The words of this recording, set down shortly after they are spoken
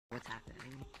What's happening?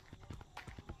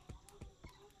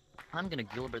 I'm gonna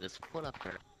Gilbert this foot up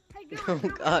there. Hey, Gilbert, Oh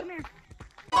God. come here.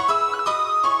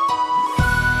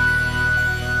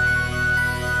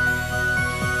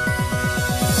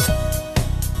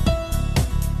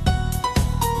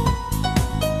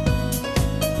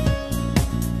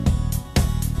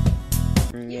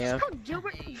 Yeah. Oh,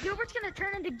 Gilbert. Gilbert's gonna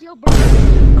turn into Gilbert.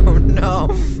 Oh no.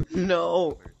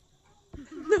 No.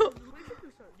 No.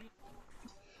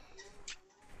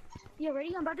 Yeah,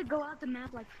 ready? I'm about to go out the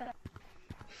map like fast.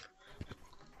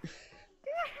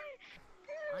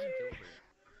 I'm Gilbert.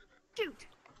 Shoot.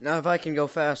 Now if I can go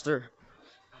faster.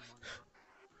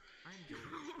 I'm Gilbert.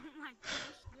 Oh my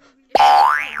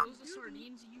gosh, those are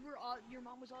sardines. You were, your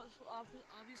mom was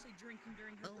obviously drinking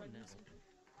during her pregnancy.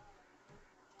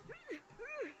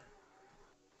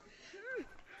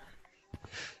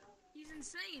 He's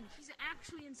insane. He's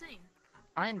actually insane.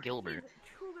 I'm Gilbert. He's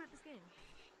too good at this game.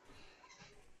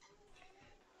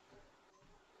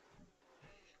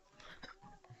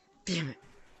 Damn it.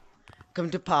 Come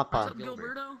to What's Papa. up,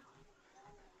 Gilbert. Gilberto?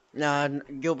 Nah,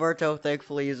 Gilberto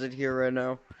thankfully isn't here right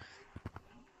now.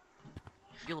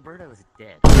 Gilberto is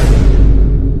dead.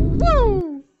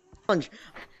 Woo!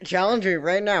 Challenge me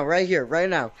right now, right here, right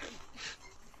now.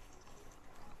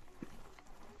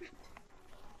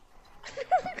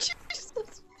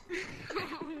 Jesus.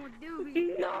 Oh,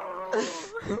 dude.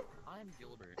 No. I'm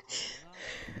Gilbert.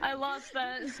 I lost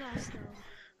that.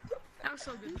 That was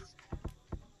so good.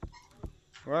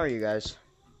 Where are you guys?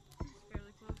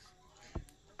 Fairly close.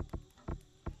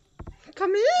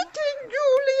 Come here, King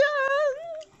Julian!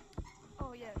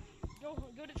 Oh yeah. Go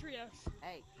to Treehouse.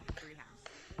 Hey, treehouse.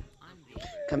 I'm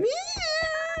Gilbert. Come here!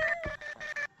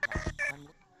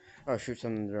 Oh shoot,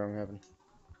 something's wrong happened.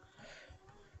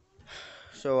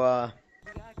 So,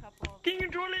 King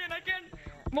Julian, I can't.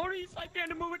 Maurice, I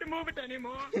can't move it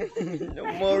anymore.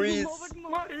 no, Maurice.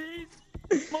 Maurice.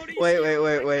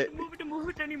 Wait. Move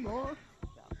it anymore.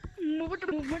 Move it.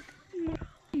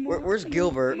 Where's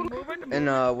Gilbert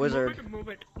and Wizard? Move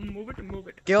it.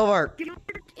 Gilbert!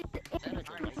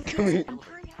 Come here.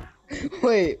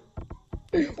 Wait.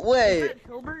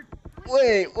 Gilbert?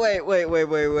 Wait.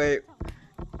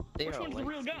 They Which are one's the like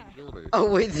real guy? Gilbert. Oh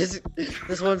wait, this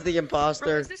one's the Bro,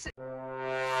 imposter. is this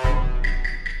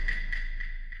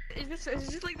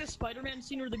like the Spider-Man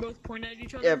scene where they both point at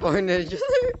each other? Yeah, pointing at each other.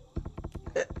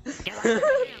 Yeah,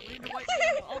 leave the white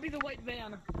van. I'll be the white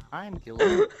van. I'm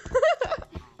Gilbert.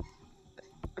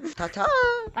 Ta-ta!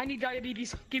 I need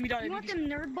diabetes. Give me You want the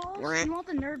diabetes. nerd balls? You want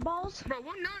the nerd balls? Bro,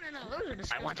 what? No. Those are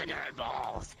disgusting. I want the nerd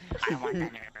balls. I want the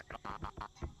nerd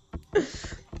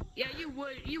balls. Yeah, you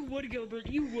would, Gilbert.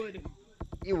 You would.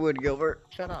 You would, Gilbert.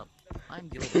 Shut up. I'm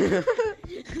Gilbert.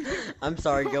 I'm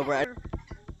sorry, Gilbert.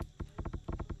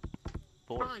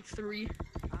 Four. Probably like 3.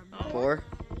 4.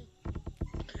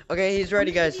 Okay, he's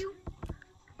ready, guys.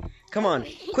 Come on,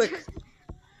 quick.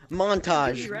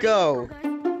 Montage, go.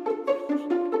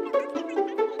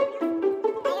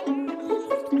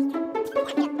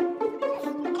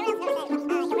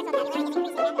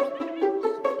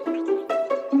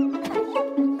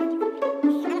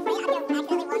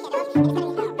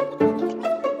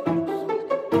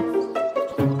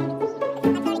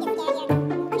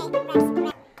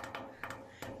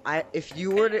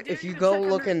 If you go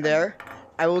look in there,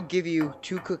 I will give you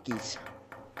 2 cookies.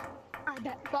 I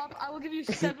bet. Bob, I will give you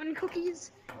 7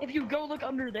 cookies if you go look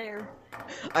under there.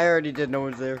 I already did. No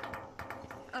one's there.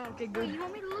 Oh, okay, Wait, good. you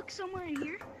want me to look somewhere in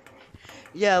here?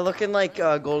 Yeah, looking like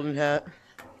Golden Hat.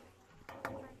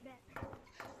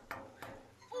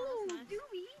 Oh,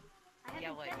 doobie. I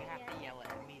Yell haven't it. You said have it to yet. yell it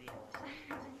immediately.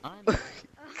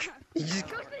 You just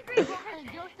Go to the graveyard.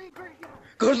 Go to the graveyard.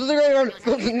 go to the graveyard.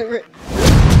 Go to the graveyard.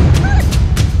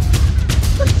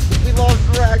 We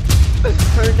lost Rex.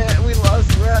 We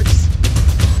lost Rex.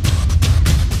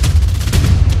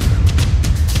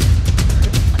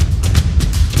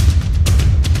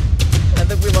 I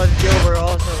think we lost Gilbert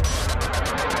also.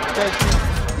 Thank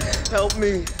you. Help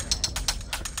me.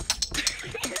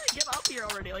 Get up here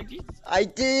already, like Jesus. I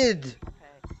did. Okay,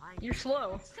 I'm You're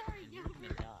slow. Sorry,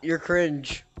 Gilbert. You're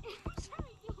cringe.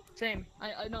 Sorry, Gilbert. Same.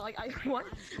 I know, like, what?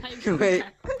 Wait.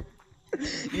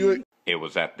 You. It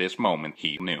was at this moment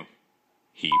he knew.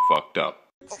 He fucked up.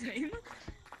 Same?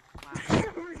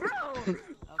 Bro.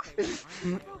 Okay,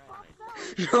 I'm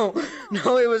Gilbert.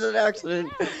 No, it was an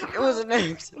accident. It was an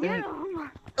accident. Get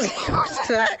him. It was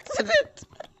an accident.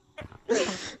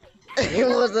 It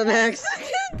was an accident.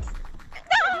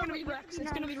 It's gonna be Rex.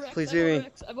 It's gonna be Rex. Please I be vote me.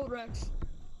 Rex. I vote Rex.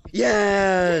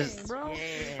 Yes. Dang, bro.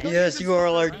 Yeah. Yes, you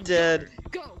all are dead.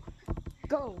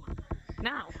 Go.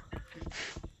 Now.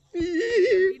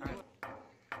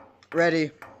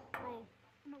 Ready.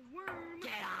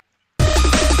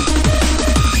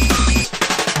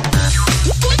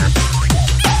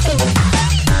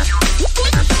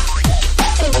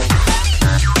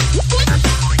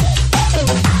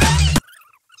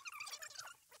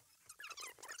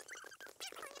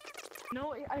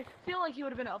 No, I feel like he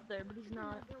would have been up there, but he's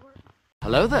not.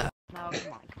 Hello there. No,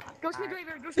 come on. Ghost in the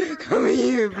graveyard. Ghost in the graveyard. Come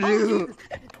here, Blue.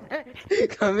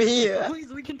 Come here.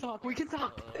 Please, we can talk. We can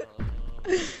talk.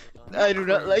 I do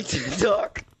not like to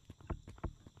talk.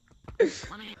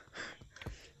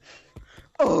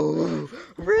 Oh,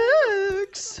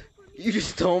 Rex! You just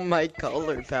stole my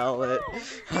color palette.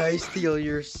 I steal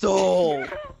your soul.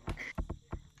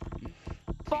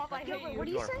 Bob, I hate you. What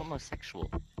do You you are say? homosexual.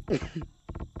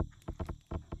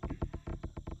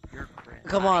 You're cringe.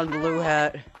 Come on, Blue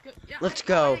Hat. Yeah, Let's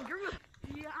go. I agree with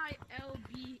G-I-L-B-E-R-T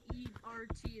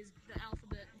is the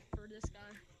alphabet for this guy.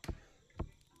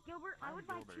 Gilbert, I would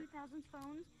buy 2,000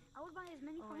 phones. I would buy as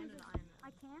many phones as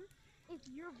I can if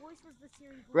your voice is the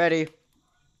Siri voice. Ready?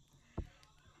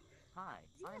 Hi,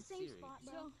 Is he in I'm the same Siri. spot,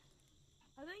 bro? So,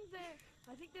 I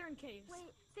think they're in caves.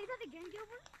 Wait, say that again,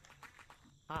 Gilbert?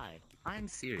 Hi, I'm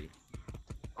Siri.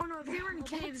 Oh no, if they were in Oh, that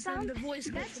caves, then the voice.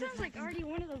 That sounds like already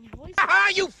one of those voices. Ah,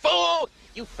 you fool!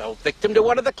 You fell victim to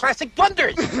one of the classic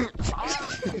blunders! Now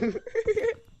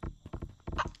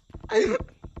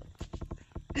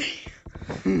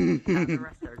the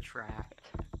rest are trapped.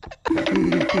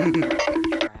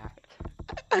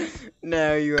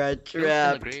 Now you are Ghost in the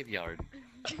trapped. graveyard.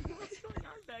 What's going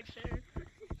on back there?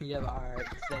 You have art.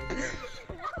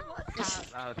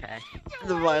 Okay.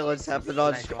 The violence happened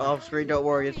on off screen. Don't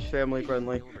worry, it's family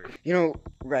friendly. Gilbert. You know,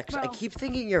 Rex, I Bro. keep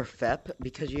thinking you're FEP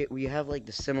because we have like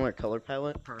the similar color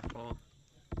palette. Purple.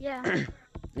 Yeah.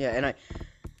 Yeah, and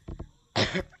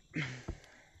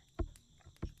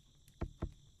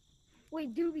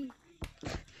Wait, Doobie.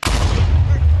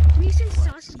 Can you say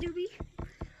sauce, Doobie?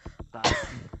 Bye.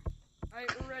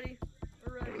 Alright, we're ready.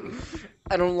 We're ready.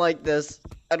 I don't like this.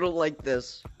 I don't like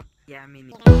this. Yeah, me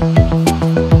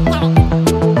neither.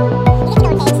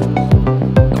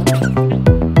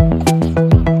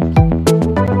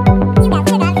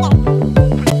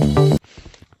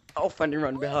 I'll find and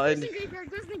run behind. Go to the graveyard,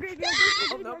 go to the graveyard,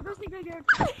 go to the graveyard.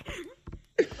 But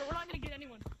we're not gonna get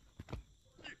anyone.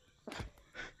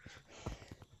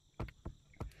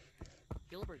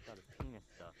 Gilbert got his penis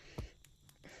stuff.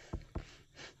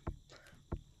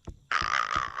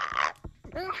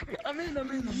 I'm in.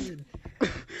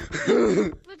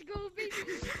 Let's go, baby.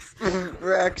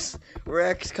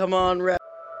 Rex, come on, Rex.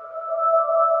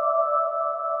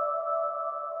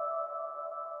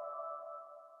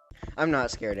 I'm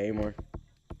not scared anymore.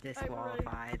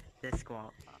 Disqualified.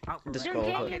 Disqualified. Oh,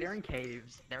 Disqualified. okay, they're in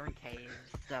caves. They're in caves.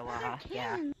 So,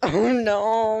 yeah. Oh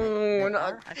no! They We're are?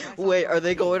 not. I thought I saw Wait, them. are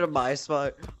they going to my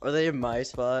spot? Are they in my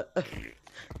spot?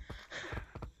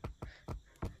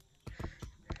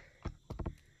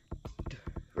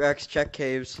 Rex, check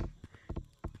caves.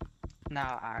 No,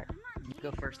 alright. You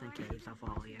go first in caves, I'll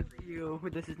follow you.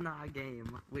 This is not a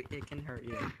game. It can hurt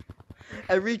you.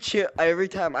 Every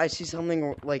time I see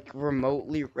something like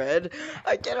remotely red,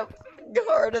 I get a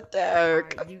heart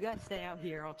attack. Alright, you guys stay out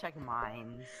here, I'll check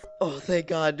mines. Oh, thank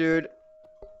God, dude.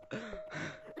 Go to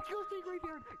the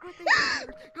graveyard!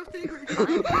 Go to the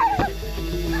graveyard!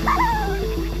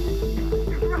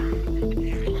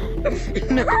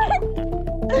 No.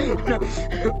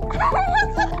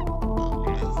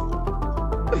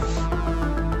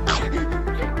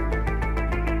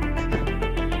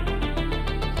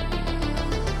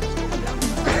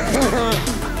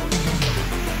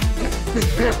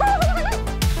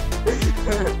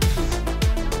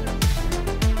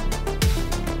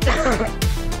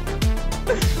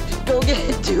 Go get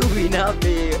Doobie, not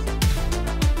me.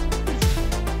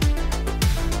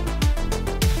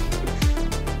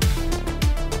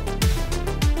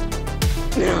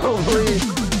 No, please.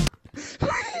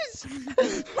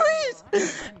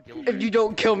 Please. If you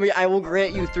don't kill me, I will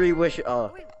grant you 3 wishes.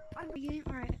 Oh. Wait, I'm the game.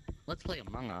 Alright. Let's play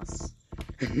Among Us.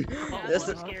 This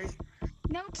is scary.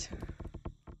 Nope.